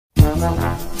Yeah.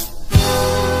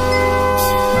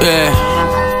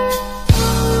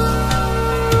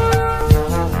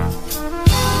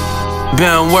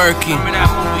 Ben Workin.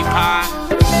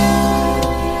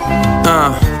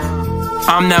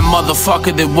 I'm that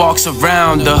motherfucker that walks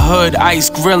around the hood,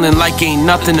 ice grilling like ain't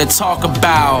nothing to talk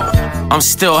about. I'm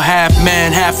still half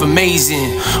man, half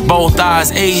amazing. Both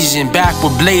eyes Asian,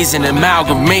 backward blazing,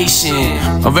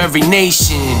 amalgamation of every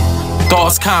nation.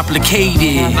 Thoughts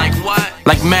complicated, like what?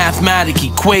 Like mathematic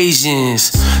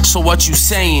equations. So what you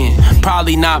saying?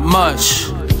 Probably not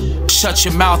much. Shut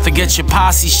your mouth or get your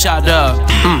posse shot up.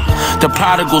 The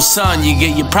prodigal son you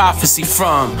get your prophecy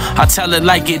from. I tell it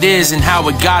like it is and how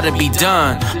it gotta be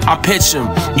done. I pitch him,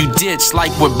 you ditch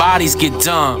like where bodies get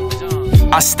dumped.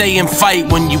 I stay and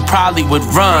fight when you probably would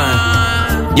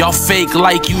run. Y'all fake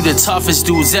like you the toughest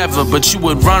dudes ever, but you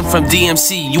would run from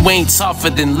DMC. You ain't tougher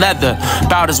than leather,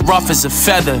 about as rough as a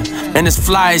feather, and as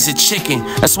fly as a chicken.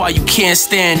 That's why you can't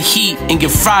stand heat and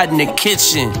get fried in the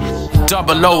kitchen.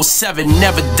 007,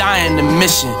 never die in the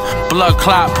mission. Blood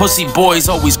clot, pussy boys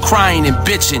always crying and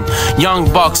bitching. Young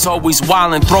bucks always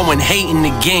wildin', throwing hate in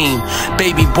the game.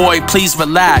 Baby boy, please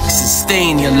relax and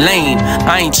stay in your lane.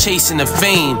 I ain't chasing the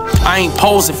fame, I ain't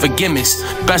posing for gimmicks.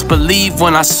 Best believe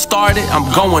when I started,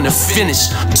 I'm going to finish.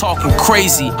 Talking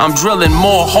crazy, I'm drilling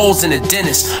more holes than a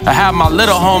dentist. I have my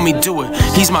little homie do it,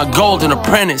 he's my golden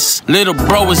apprentice. Little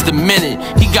bro is the minute,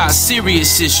 he got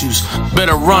serious issues.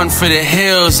 Better run for the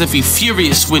hills if he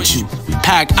furious with you.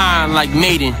 Pack iron like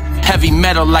Maiden, heavy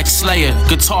metal like Slayer.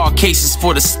 Guitar cases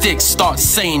for the sticks, start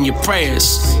saying your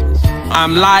prayers.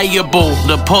 I'm liable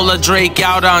to pull a Drake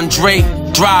out on Drake.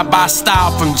 Drive-by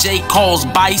style from J. Cole's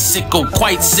bicycle.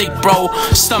 Quite sick, bro,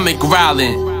 stomach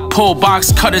growling. Pull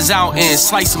box cutters out and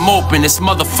slice them open. This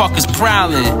motherfucker's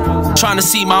prowling. Trying to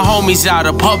see my homies out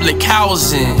of public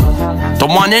housing.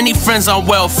 Don't want any friends on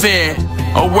welfare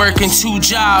or working 2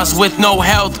 jobs with no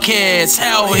health care. It's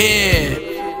hell here.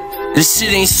 This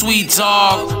shit ain't sweet,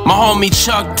 dog. My homie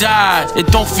Chuck died. It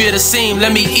don't feel the same,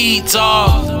 let me eat,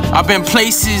 dog. I've been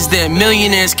places that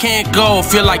millionaires can't go.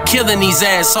 Feel like killing these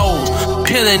assholes.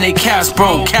 Peeling they caps,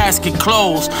 bro, casket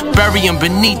closed. Bury them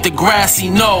beneath the grassy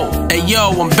knoll. Hey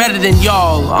yo, I'm better than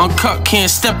y'all. Uncut, can't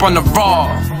step on the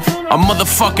raw. A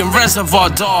motherfucking reservoir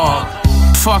dog.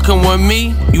 Fucking with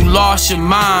me, you lost your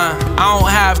mind. I don't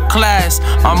have class,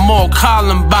 I'm more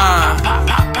Columbine.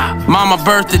 Mama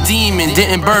birthed a demon,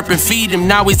 didn't burp and feed him.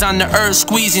 Now he's on the earth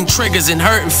squeezing triggers and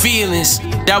hurting feelings.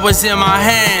 That was in my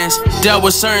hands, dealt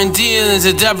with certain dealings.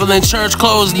 The devil in church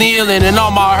clothes kneeling, and all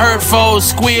my hurt foes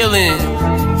squealing.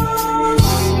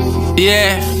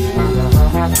 Yeah,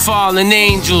 fallen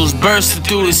angels bursting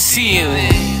through the ceiling.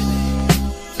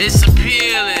 It's a